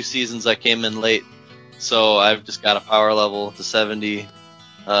last 2 seasons I came in late, so I've just got a power level to 70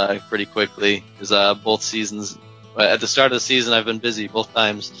 pretty quickly. Because both seasons, at the start of the season, I've been busy both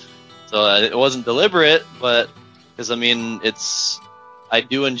times, so it wasn't deliberate, but because I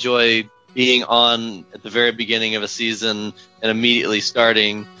do enjoy being on at the very beginning of a season and immediately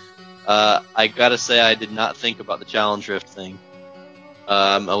starting. I gotta say, I did not think about the challenge rift thing.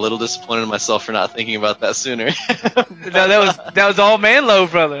 I'm a little disappointed in myself for not thinking about that sooner. no, that was all Manlow,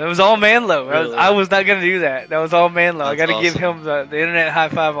 brother. That was all Manlow. Really? I was not gonna do that. That was all Manlow. I got to give awesome. him the internet high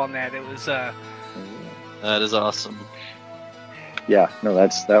five on that. It was That is awesome. Yeah, no,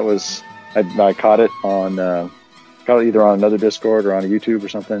 that was I caught it on either on another Discord or on a YouTube or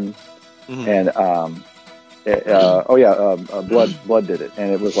something, and Blood did it,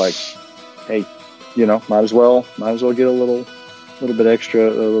 and it was like, hey, might as well get a little bit extra,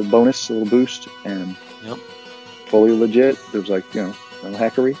 a little bonus, a little boost, and fully legit. It was like, no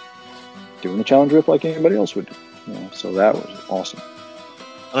hackery, doing the challenge rift like anybody else would do. So that was awesome.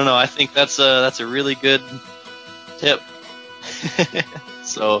 I don't know. I think that's a really good tip.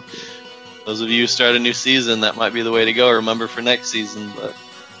 So, those of you who start a new season, that might be the way to go. Remember for next season, but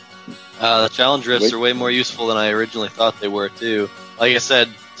the challenge rifts are way more useful than I originally thought they were too. Like I said,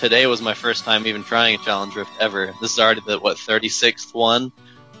 today was my first time even trying a challenge rift ever. This is already the 36th one,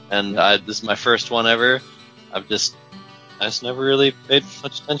 and this is my first one ever. I just never really paid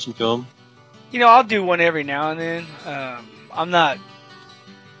much attention to them. You know, I'll do one every now and then. I'm not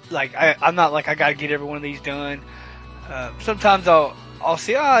like I gotta get every one of these done. Sometimes I'll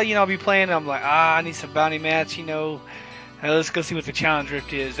see, I'll be playing. And I'm like, I need some bounty mats. Let's go see what the challenge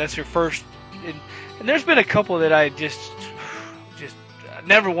rift is. That's your first. And there's been a couple that I just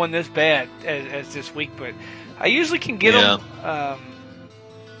never won this bad as this week, but I usually can get them.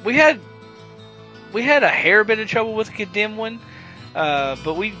 We had a hair bit of trouble with a condemned one,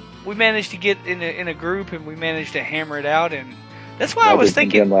 but we managed to get in a group and we managed to hammer it out, and that's why I was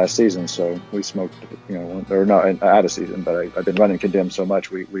thinking. Condemned last season, so we smoked, or not out of season, but I've been running condemned so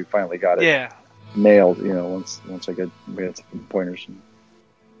much we finally got it nailed. Once we had some pointers.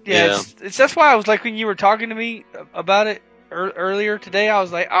 That's why I was like, when you were talking to me about it earlier today, I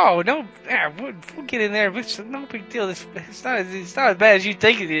was like, oh no, we'll get in there. It's no big deal. It's not as bad as you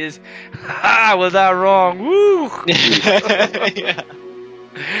think it is. Was I wrong? Woo! Yeah.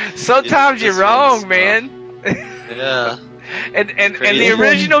 Sometimes you're wrong, man. Yeah. and the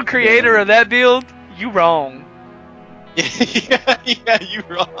original creator of that build, you wrong. Yeah, you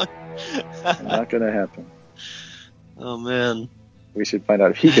wrong. Not gonna happen. Oh man. We should find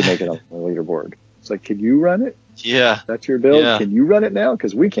out if he can make it on the leaderboard. It's like, can you run it? Yeah. That's your build? Yeah. Can you run it now?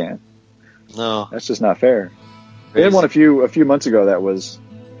 Because we can't. No. That's just not fair. They had one a few months ago that was,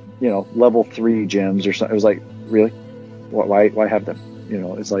 level 3 gems or something. It was like, really? Why have them?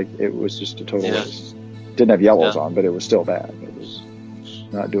 It's like, it was just a total waste. Didn't have yellows on, but it was still bad. It was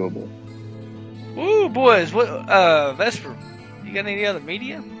not doable. Ooh, boys. What, Vesper, you got any other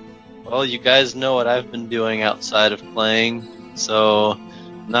media? Well, you guys know what I've been doing outside of playing, so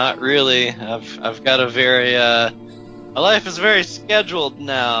not really. I've got a very my life is very scheduled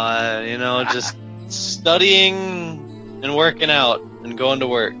now. Just studying and working out and going to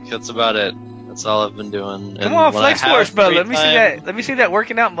work. That's about it. That's all I've been doing. Come on, flex force, bud. Let me see that. Let me see that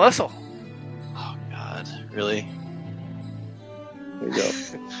working out muscle. Oh God, really? There you go.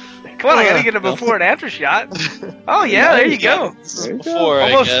 Come on, I gotta get a before and after shot. Oh yeah, there you go. Before,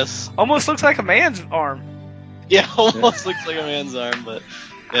 I guess. Almost looks like a man's arm. Yeah, almost looks like a man's arm, but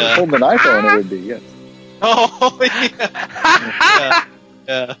yeah. Holding an iPhone, it would be, yes. Oh yeah.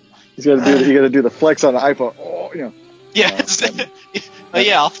 Yeah. You gotta do the flex on the iPhone. Oh, Yes.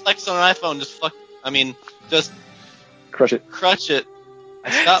 I'll flex on an iPhone. Just crush it.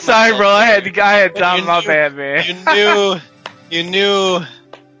 I stopped Sorry, myself bro. I there. had time. My bad, man. You knew.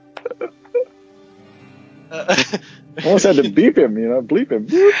 Almost had to beep him, bleep him.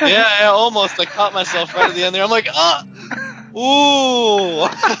 Yeah, almost. I caught myself right at the end there. I'm like, ooh,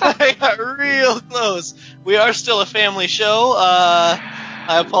 I got real close. We are still a family show.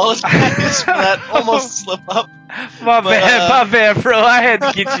 I apologize for that almost slip up. My bad, bro. I had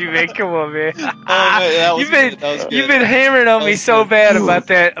to get you, man. Come on, man. You've been hammering on me so bad about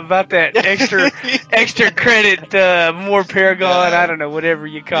that extra credit, more Paragon. I don't know, whatever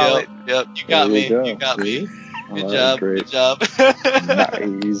you call it. Yep, you got me. You got me. Good job. Great. Good job.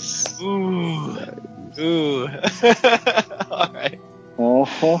 Nice. Ooh. Ooh. All right.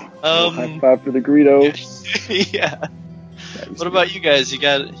 High five for the Greedo. Yeah. Nice. What about you guys? You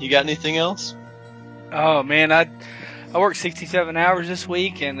got anything else? Oh man, I worked 67 hours this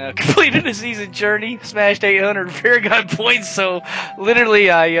week and completed a season journey, smashed 800 Paragon points. So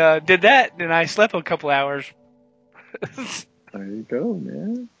literally, I did that and I slept a couple hours. There you go,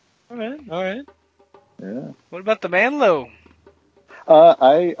 man. All right. Yeah. What about the Manlow?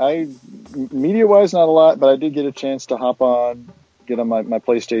 I media-wise, not a lot, but I did get a chance to get on my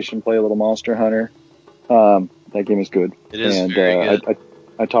PlayStation, play a little Monster Hunter. That game is good. It is very good.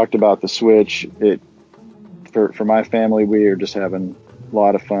 I talked about the Switch. For my family, we are just having a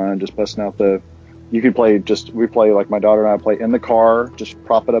lot of fun, just busting out we play, like my daughter and I play in the car, just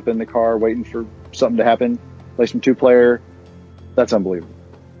prop it up in the car, waiting for something to happen, play some 2-player. That's unbelievable.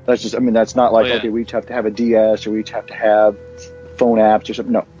 That's just, that's not like, okay, we each have to have a DS or we each have to have phone apps or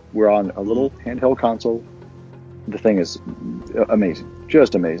something. No, we're on a little handheld console. The thing is amazing,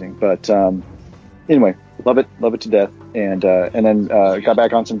 just amazing. But anyway, love it to death. And then got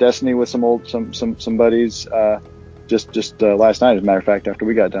back on some Destiny with some buddies just last night, as a matter of fact, after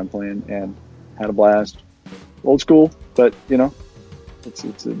we got done playing, and had a blast. Old school, but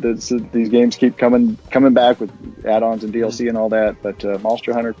These games keep coming back with add-ons and DLC and all that. But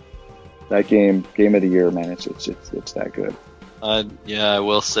Monster Hunter, that game of the year, man. It's that good. Yeah, I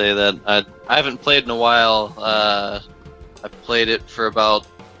will say that I haven't played in a while. I played it for about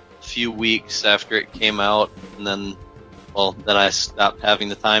a few weeks after it came out, and then I stopped having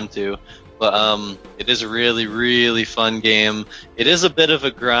the time to. But it is a really, really fun game. It is a bit of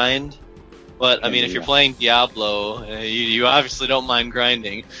a grind, but I mean, if you're playing Diablo, you obviously don't mind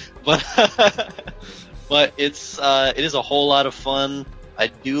grinding. But but it is a whole lot of fun. I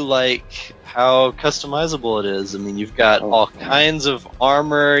do like how customizable it is. I mean, you've got all kinds of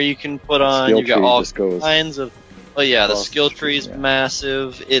armor you can put on. You've got all kinds of. Oh yeah, the skill tree is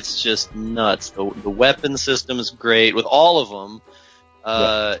massive. It's just nuts. The weapon system is great with all of them.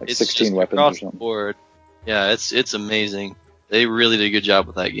 Like it's 16 just weapons across or something. the board. Yeah, it's amazing. They really did a good job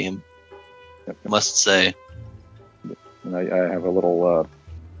with that game. Yep. Must say. And I have a little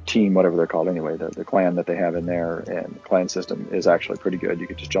team, whatever they're called anyway, the clan that they have in there, and the clan system is actually pretty good. You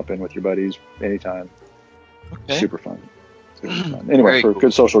can just jump in with your buddies anytime. Okay. Super fun. Anyway, for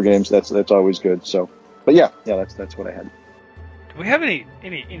good social games, that's always good. So, but yeah, that's what I had. Do we have any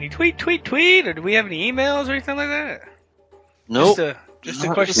tweet, or do we have any emails or anything like that? Nope. Just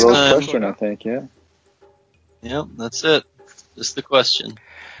a question. Question, I think, yeah. Yep, that's it. Just the question.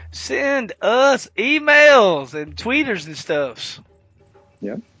 Send us emails and tweeters and stuffs.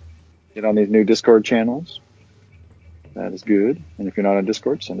 Yep. Get on these new Discord channels. That is good. And if you're not on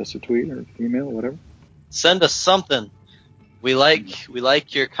Discord, send us a tweet or email or whatever. Send us something. We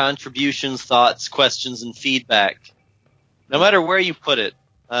like your contributions, thoughts, questions, and feedback. No matter where you put it.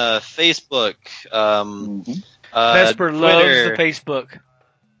 Facebook, Vesper Twitter. loves the Facebook.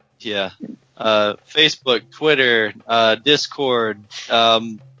 Yeah. Facebook, Twitter, Discord,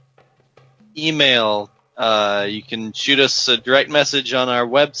 email. You can shoot us a direct message on our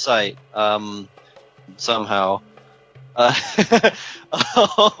website somehow.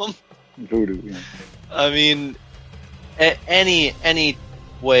 Voodoo, yeah. I mean, any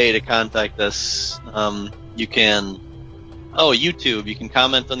way to contact us, you can. Oh, YouTube. You can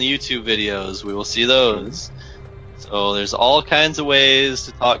comment on the YouTube videos. We will see those. So there's all kinds of ways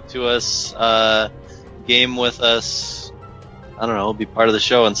to talk to us, game with us. I don't know, be part of the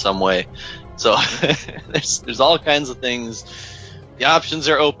show in some way. So there's all kinds of things. The options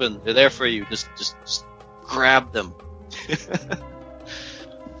are open. They're there for you. Just grab them.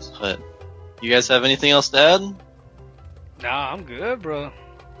 But you guys have anything else to add? Nah, I'm good, bro.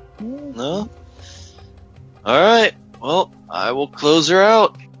 No? Alright. Well, I will close her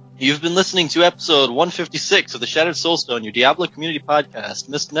out. You've been listening to episode 156 of the Shattered Soulstone, your Diablo community podcast.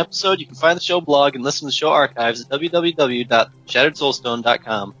 Missed an episode? You can find the show blog and listen to the show archives at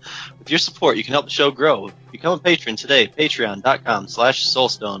www.shatteredsoulstone.com. With your support, you can help the show grow. Become a patron today,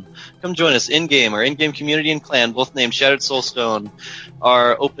 patreon.com/soulstone. Come join us in-game. Our in-game community and clan, both named Shattered Soulstone,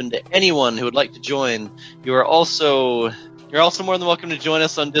 are open to anyone who would like to join. You're also more than welcome to join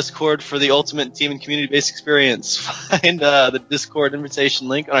us on Discord for the ultimate team and community-based experience. Find the Discord invitation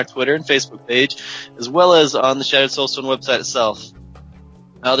link on our Twitter and Facebook page, as well as on the Shattered Soulstone website itself.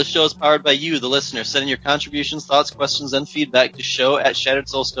 The show is powered by you, the listener. Send in your contributions, thoughts, questions, and feedback to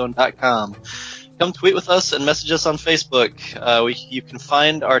show@shatteredsoulstone.com. Come tweet with us and message us on Facebook. You can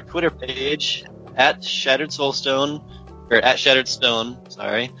find our Twitter page at Shattered Soulstone, or at Shattered Stone,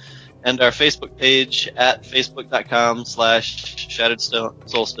 sorry. And our Facebook page at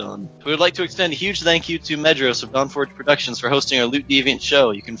facebook.com/ShatteredSoulstone. We would like to extend a huge thank you to Medros of Dawnforge Productions for hosting our Loot Deviant show.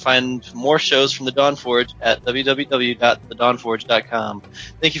 You can find more shows from the Dawnforge at www.thedawnforge.com.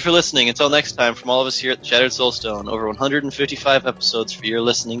 Thank you for listening. Until next time, from all of us here at the Shattered Soulstone, over 155 episodes for your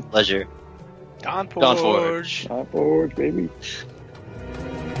listening pleasure. Dawnforge. Dawnforge, baby.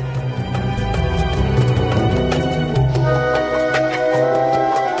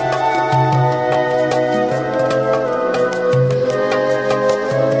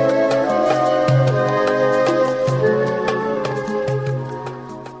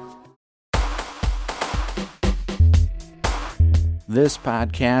 This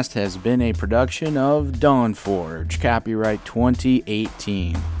podcast has been a production of Dawnforge, copyright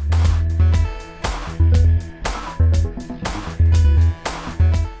 2018.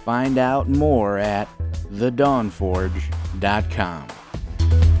 Find out more at thedawnforge.com.